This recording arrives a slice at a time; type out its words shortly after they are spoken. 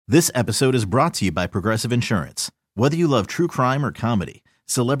This episode is brought to you by Progressive Insurance. Whether you love true crime or comedy,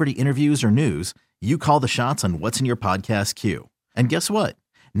 celebrity interviews or news, you call the shots on what's in your podcast queue. And guess what?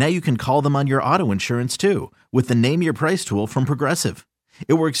 Now you can call them on your auto insurance too with the Name Your Price tool from Progressive.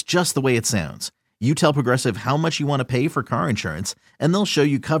 It works just the way it sounds. You tell Progressive how much you want to pay for car insurance, and they'll show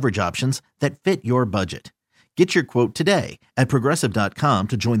you coverage options that fit your budget. Get your quote today at Progressive.com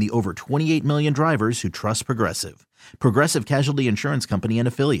to join the over 28 million drivers who trust Progressive. Progressive Casualty Insurance Company and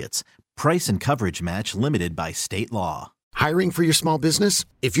Affiliates. Price and coverage match limited by state law. Hiring for your small business?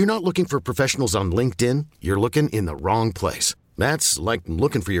 If you're not looking for professionals on LinkedIn, you're looking in the wrong place. That's like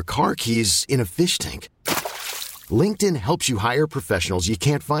looking for your car keys in a fish tank. LinkedIn helps you hire professionals you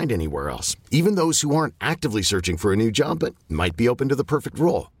can't find anywhere else, even those who aren't actively searching for a new job but might be open to the perfect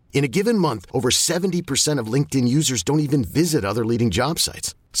role. In a given month, over 70% of LinkedIn users don't even visit other leading job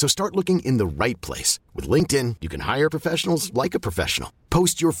sites. So start looking in the right place. With LinkedIn, you can hire professionals like a professional.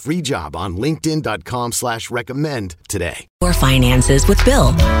 Post your free job on linkedin.com/recommend today. Your finances with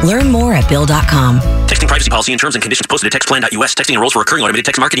Bill. Learn more at Bill.com. Texting privacy policy and terms and conditions posted at textplan.us. Texting enrolls for recurring automated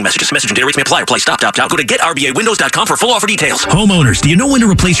text marketing messages. Message and data rates may apply. Reply stop, opt out. Go to getrbawindows.com for full offer details. Homeowners, do you know when to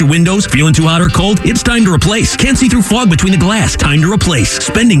replace your windows? Feeling too hot or cold? It's time to replace. Can't see through fog between the glass? Time to replace.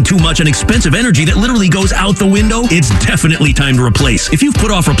 Spending too much on expensive energy that literally goes out the window? It's definitely time to replace. If you've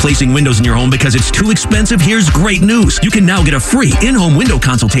put off replacing windows in your home because it's too expensive, here's great news. You can now get a free in-home window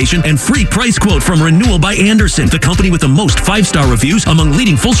consultation and free price quote from Renewal by Andersen, the company with the most 5-star reviews among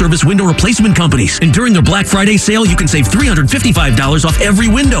leading full-service window replacement companies. And during their Black Friday sale, you can save $355 off every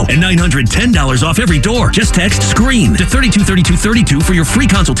window and $910 off every door. Just text SCREEN to 323232 for your free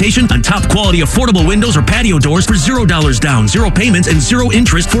consultation on top quality affordable windows or patio doors for $0 down, 0 payments, and 0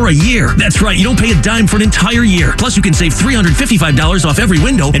 interest for a year. That's right, you don't pay a dime for an entire year. Plus, you can save $355 off every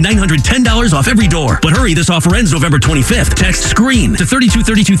window and $910 off every door. But hurry, this offer ends November 25th. Text SCREEN to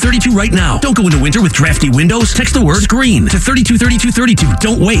 323232 right now. Don't go into winter with drafty windows. Text the word SCREEN to 323232.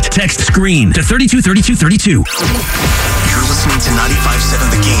 Don't wait. Text SCREEN to 323232. You're listening to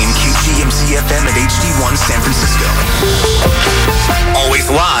 95.7 The Game, KGMZ FM at HD1 San Francisco. Always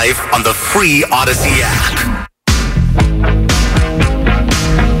live on the free Odyssey app.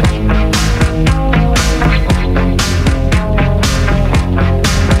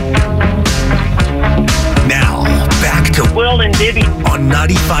 Will and Dibby On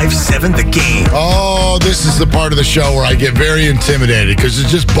 95.7 The Game. Oh, this is the part of the show where I get very intimidated because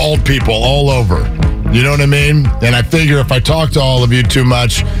it's just bald people all over. You know what I mean? And I figure if I talk to all of you too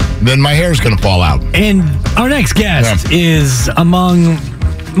much, then my hair's going to fall out. And our next guest is among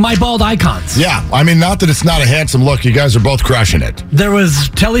my bald icons. Yeah, I mean, not that it's not a handsome look. You guys are both crushing it. There was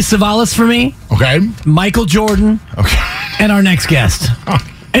Telly Savalas for me. Okay. Michael Jordan. Okay. And our next guest.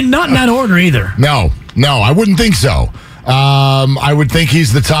 And not in that order either. No, I wouldn't think so. I would think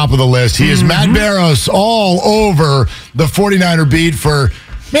he's the top of the list. He is Matt Barrows all over the 49er beat for,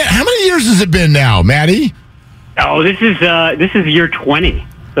 man, how many years has it been now, Matty? Oh, this is year 20.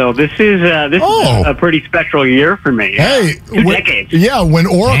 So this is a pretty special year for me. Hey, 2 decades. Yeah, when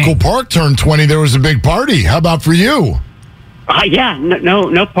Oracle Park turned 20, there was a big party. How about for you? Yeah,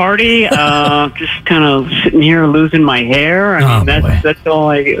 no party. Just kind of sitting here losing my hair. I mean, that's all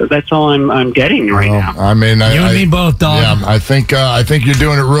I'm getting right now. I mean, you and me both, dog. Yeah, I think you're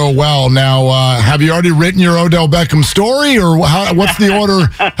doing it real well. Now, have you already written your Odell Beckham story, or what's the order?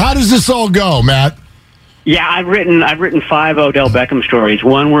 How does this all go, Matt? Yeah, I've written 5 Odell Beckham stories.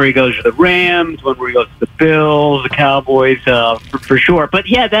 One where he goes to the Rams, one where he goes to the Bills, the Cowboys, for sure. But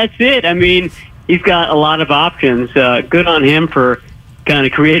yeah, that's it. I mean, he's got a lot of options. Good on him for kind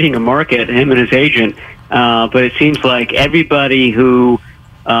of creating a market, him and his agent. But it seems like everybody who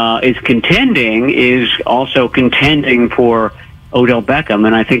is contending is also contending for Odell Beckham,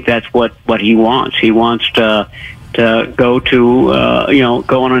 and I think that's what he wants. He wants to go to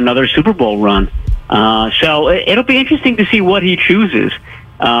go on another Super Bowl run. So it'll be interesting to see what he chooses.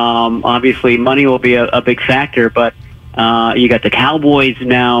 Obviously, money will be a big factor, but you got the Cowboys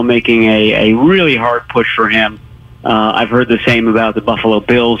now making a really hard push for him. I've heard the same about the Buffalo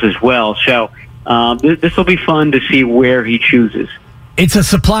Bills as well. So this will be fun to see where he chooses. It's a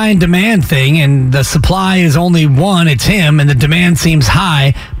supply and demand thing, and the supply is only one. It's him, and the demand seems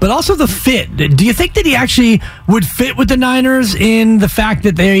high, but also the fit. Do you think that he actually would fit with the Niners in the fact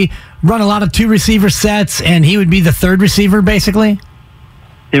that they run a lot of 2-receiver sets, and he would be the 3rd receiver, basically?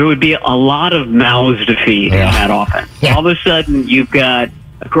 There would be a lot of mouths to feed in that offense. All of a sudden, you've got,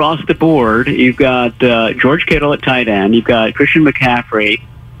 across the board, you've got George Kittle at tight end. You've got Christian McCaffrey,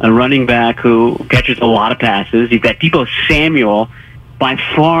 a running back who catches a lot of passes. You've got Deebo Samuel, by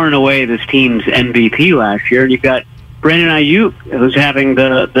far and away this team's MVP last year. And you've got Brandon Ayuk, who's having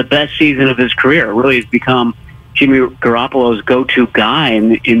the best season of his career, really has become Jimmy Garoppolo's go-to guy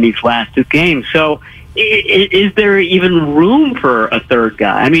in these last 2 games. So is there even room for a third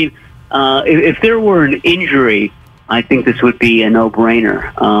guy? I mean, if there were an injury, I think this would be a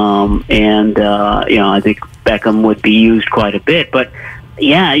no-brainer. I think Beckham would be used quite a bit. But,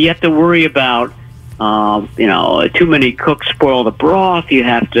 yeah, you have to worry about, too many cooks spoil the broth. You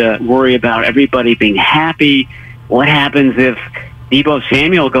have to worry about everybody being happy. What happens if Deebo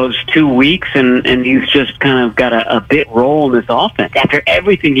Samuel goes 2 weeks and he's just kind of got a bit role in this offense? After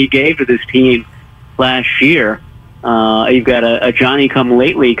everything he gave to this team last year, you've got a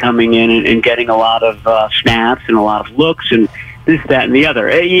Johnny-come-lately coming in and getting a lot of snaps and a lot of looks and this, that, and the other.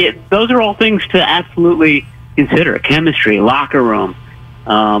 Those are all things to absolutely consider. Chemistry, locker room,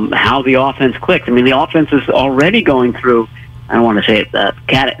 how the offense clicks. I mean, the offense is already going through, I don't want to say a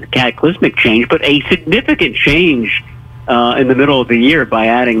cataclysmic change, but a significant change in the middle of the year by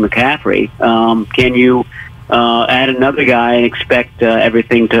adding McCaffrey. Can you add another guy and expect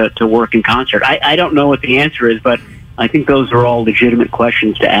everything to work in concert? I don't know what the answer is, but I think those are all legitimate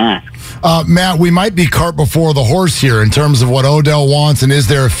questions to ask. Matt, we might be cart before the horse here in terms of what Odell wants and is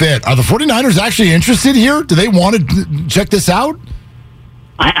there a fit. Are the 49ers actually interested here? Do they want to check this out?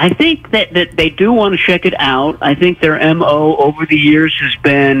 I think that they do want to check it out. I think their MO over the years has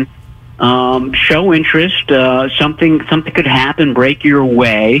been show interest. Something could happen, break your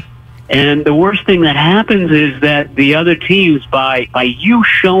way. And the worst thing that happens is that the other teams, by you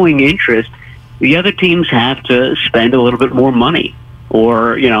showing interest, the other teams have to spend a little bit more money.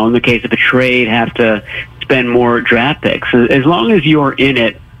 Or, in the case of a trade, have to spend more draft picks. As long as you're in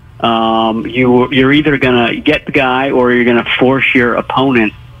it, you're either going to get the guy or you're going to force your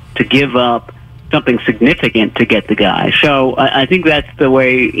opponent to give up something significant to get the guy. So I think that's the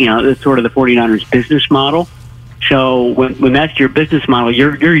way, that's sort of the 49ers business model. So when that's your business model,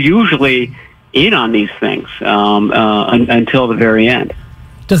 you're usually in on these things until the very end.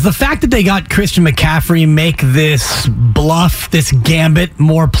 Does the fact that they got Christian McCaffrey make this bluff, this gambit,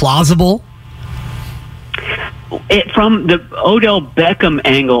 more plausible? From the Odell Beckham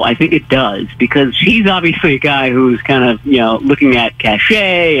angle, I think it does, because he's obviously a guy who's kind of, looking at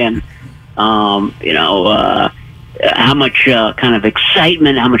cachet and, how much kind of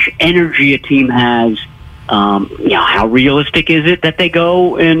excitement, how much energy a team has. How realistic is it that they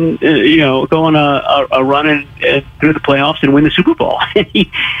go and, go on a run through the playoffs and win the Super Bowl?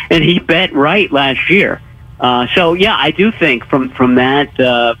 and he bet right last year. So, yeah, I do think from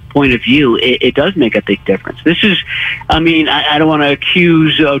that point of view, it does make a big difference. This is, I don't want to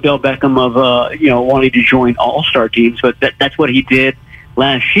accuse Odell Beckham of, wanting to join all-star teams, but that's what he did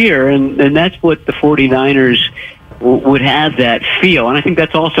last year, and that's what the 49ers would have that feel. And I think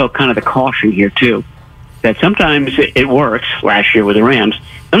that's also kind of the caution here, too, that sometimes it works last year with the Rams.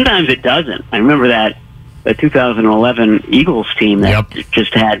 Sometimes it doesn't. I remember that the 2011 Eagles team that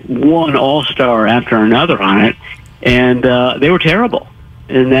just had one all-star after another on it, and they were terrible.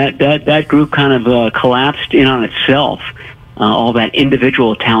 And that group kind of collapsed in on itself. All that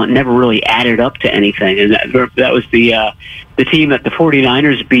individual talent never really added up to anything. And that was the team that the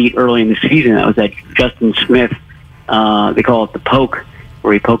 49ers beat early in the season. That was that Justin Smith, they call it the poke,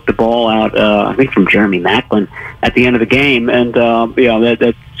 where he poked the ball out, I think from Jeremy Maclin at the end of the game. And,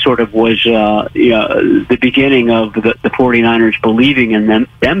 that sort of was, the beginning of the 49ers believing in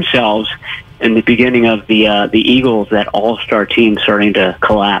themselves, and the beginning of the Eagles, that all-star team starting to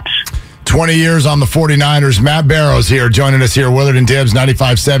collapse. 20 years on the 49ers. Matt Barrows here, joining us here. Willard and Tibbs,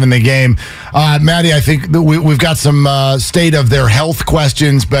 95.7 The Game. Matty, I think that we've got some state of their health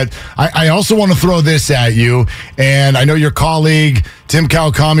questions, but I also want to throw this at you. And I know your colleague, Tim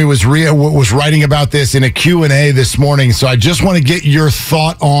Kawakami, was writing about this in a Q&A this morning. So I just want to get your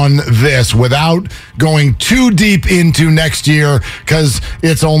thought on this without going too deep into next year, because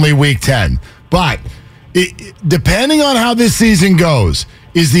it's only week 10. But depending on how this season goes,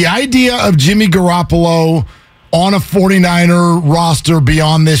 is the idea of Jimmy Garoppolo on a 49er roster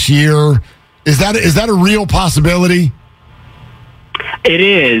beyond this year, is that a real possibility? It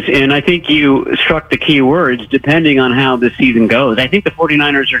is, and I think you struck the key words, depending on how the season goes. I think the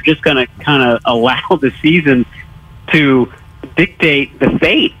 49ers are just going to kind of allow the season to dictate the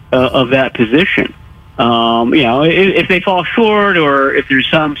fate of that position. If they fall short or if there's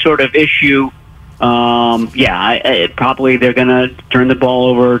some sort of issue, probably they're going to turn the ball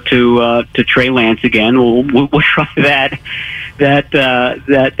over to Trey Lance again. We'll try that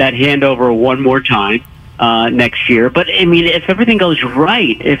handover one more time next year. But if everything goes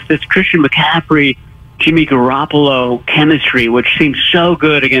right, if this Christian McCaffrey, Jimmy Garoppolo chemistry, which seems so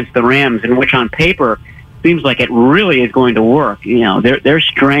good against the Rams, and which on paper seems like it really is going to work. You know, their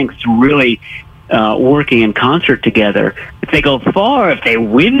strengths really working in concert together. If they go far, if they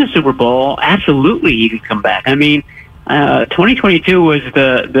win the Super Bowl, absolutely he could come back. I mean, 2022 was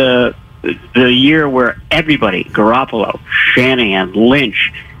the year where everybody, Garoppolo, Shanahan,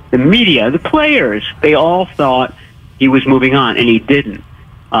 Lynch, the media, the players, they all thought he was moving on, and he didn't.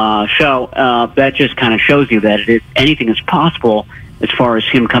 So that just kind of shows you that anything is possible as far as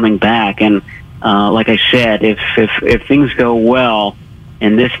him coming back. And like I said, if things go well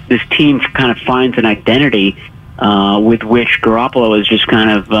and this team kind of finds an identity with which Garoppolo is just kind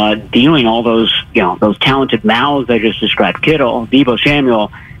of dealing all those talented mouths I just described, Kittle, Deebo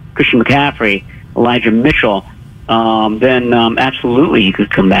Samuel, Christian McCaffrey, Elijah Mitchell, then absolutely he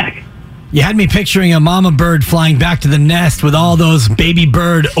could come back. You had me picturing a mama bird flying back to the nest with all those baby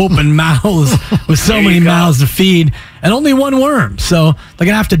bird open mouths with so many mouths to feed and only one worm. So they're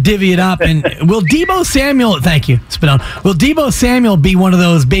going to have to divvy it up. And will Deebo Samuel, thank you, Spadone, will Deebo Samuel be one of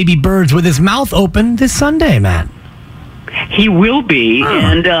those baby birds with his mouth open this Sunday, Matt? He will be,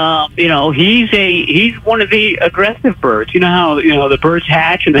 and he's one of the aggressive birds. You know how the birds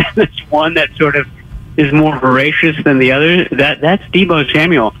hatch, and then there's one that sort of is more voracious than the other. That's Deebo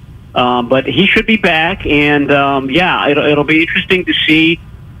Samuel. But he should be back, and it'll be interesting to see.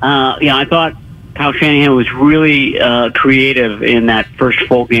 I thought Kyle Shanahan was really creative in that first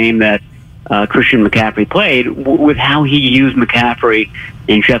full game that Christian McCaffrey played with how he used McCaffrey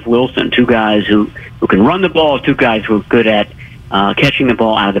and Jeff Wilson, two guys who can run the ball, two guys who are good at catching the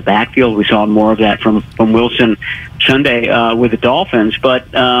ball out of the backfield. We saw more of that from Wilson Sunday with the Dolphins.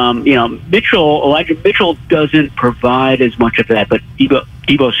 But, Elijah Mitchell doesn't provide as much of that, but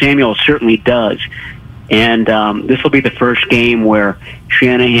Deebo Samuel certainly does. And this will be the first game where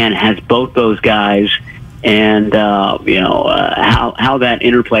Shanahan has both those guys, and how that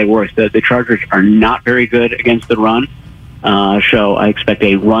interplay works. The Chargers are not very good against the run, so I expect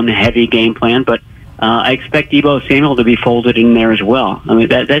a run-heavy game plan, but I expect Deebo Samuel to be folded in there as well. I mean,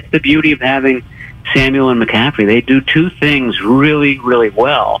 that's the beauty of having Samuel and McCaffrey. They do two things really, really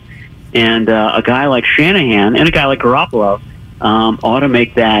well, and a guy like Shanahan and a guy like Garoppolo ought to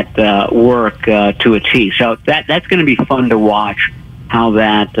make that work to a T. So that's going to be fun to watch how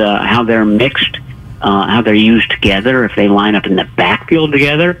they're mixed, how they're used together. If they line up in the backfield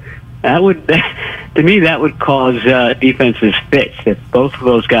together, that would cause defenses fits. If both of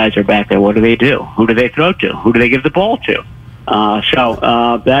those guys are back there, what do they do? Who do they throw to? Who do they give the ball to?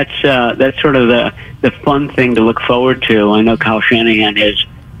 So that's sort of the fun thing to look forward to. I know Kyle Shanahan is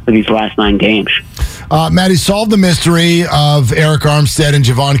for these last 9 games. Matty, solve the mystery of Eric Armstead and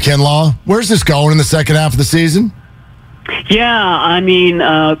Javon Kinlaw. Where's this going in the second half of the season? Yeah, I mean,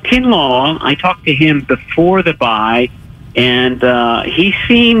 Kinlaw, I talked to him before the bye, and he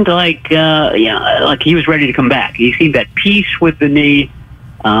seemed like he was ready to come back. He seemed at peace with the knee.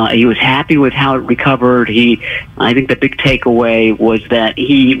 He was happy with how it recovered. I think the big takeaway was that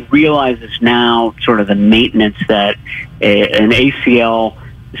he realizes now sort of the maintenance that an ACL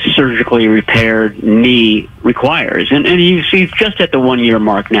surgically repaired knee requires. And he's just at the 1-year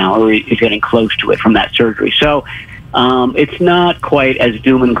mark now, or he's getting close to it from that surgery. So it's not quite as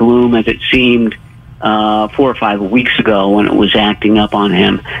doom and gloom as it seemed 4 or 5 weeks ago when it was acting up on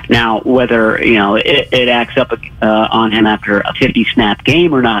him. Now, whether it acts up on him after a 50-snap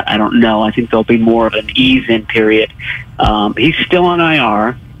game or not, I don't know. I think there'll be more of an ease-in period. He's still on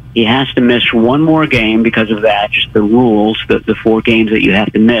IR. He has to miss one more game because of that, just the rules, the 4 games that you have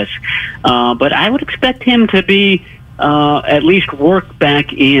to miss. But I would expect him to be at least work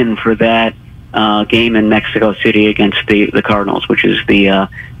back in for that game in Mexico City against the Cardinals, which is the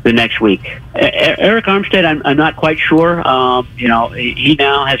next week. Eric Armstead, I'm not quite sure. He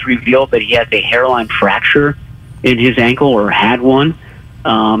now has revealed that he has a hairline fracture in his ankle, or had one.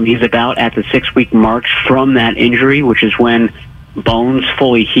 He's about at the 6-week mark from that injury, which is when bones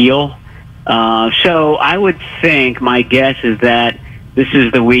fully heal. So I would think, my guess is that this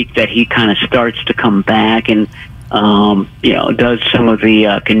is the week that he kind of starts to come back and does some of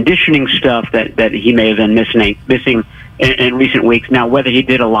the conditioning stuff that he may have been missing in recent weeks. Now, whether he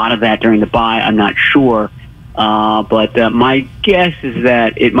did a lot of that during the bye, I'm not sure. But my guess is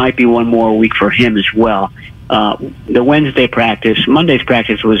that it might be one more week for him as well. The Monday's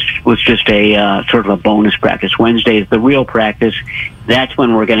practice was just a sort of a bonus practice. Wednesday is the real practice. That's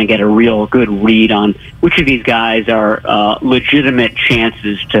when we're going to get a real good read on which of these guys are legitimate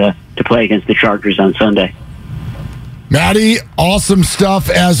chances to play against the Chargers on Sunday. Matty, awesome stuff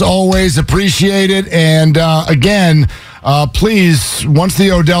as always. Appreciate it. And again, Please, once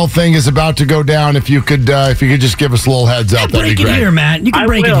the Odell thing is about to go down, if you could just give us a little heads up, that'd be great. Here, Matt. You can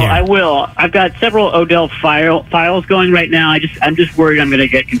break it here. I will. I've got several Odell files going right now. I'm just worried I'm going to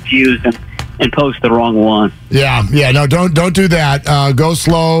get confused and post the wrong one. Yeah. No, don't do that. Go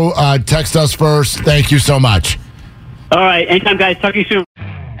slow. Text us first. Thank you so much. All right. Anytime, guys. Talk to you soon.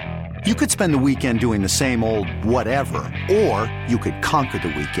 You could spend the weekend doing the same old whatever, or you could conquer the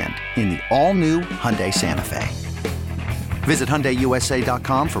weekend in the all-new Hyundai Santa Fe. Visit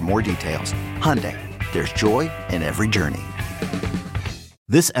HyundaiUSA.com for more details. Hyundai, there's joy in every journey.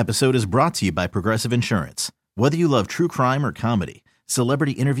 This episode is brought to you by Progressive Insurance. Whether you love true crime or comedy,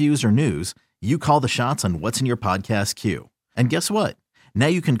 celebrity interviews or news, you call the shots on what's in your podcast queue. And guess what? Now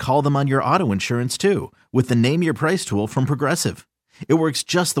you can call them on your auto insurance too with the Name Your Price tool from Progressive. It works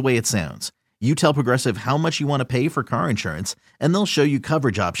just the way it sounds. You tell Progressive how much you want to pay for car insurance, and they'll show you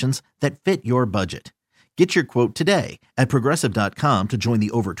coverage options that fit your budget. Get your quote today at Progressive.com to join the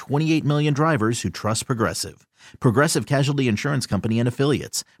over 28 million drivers who trust Progressive. Progressive Casualty Insurance Company and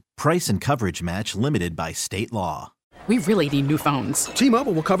Affiliates. Price and coverage match limited by state law. We really need new phones.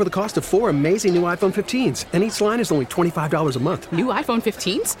 T-Mobile will cover the cost of 4 amazing new iPhone 15s, and each line is only $25 a month. New iPhone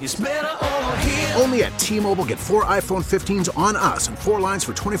 15s? It's better over here. Only at T-Mobile, get 4 iPhone 15s on us and 4 lines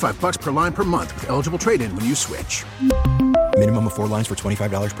for $25 per line per month with eligible trade-in when you switch. Minimum of 4 lines for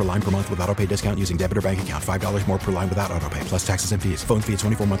 $25 per line per month with autopay discount using debit or bank account. $5 more per line without autopay, plus taxes and fees. Phone fee at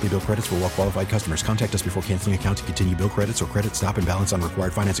 24 monthly bill credits for well-qualified customers. Contact us before canceling account to continue bill credits or credit stop and balance on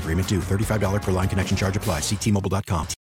required finance agreement due. $35 per line connection charge applies. See T-Mobile.com.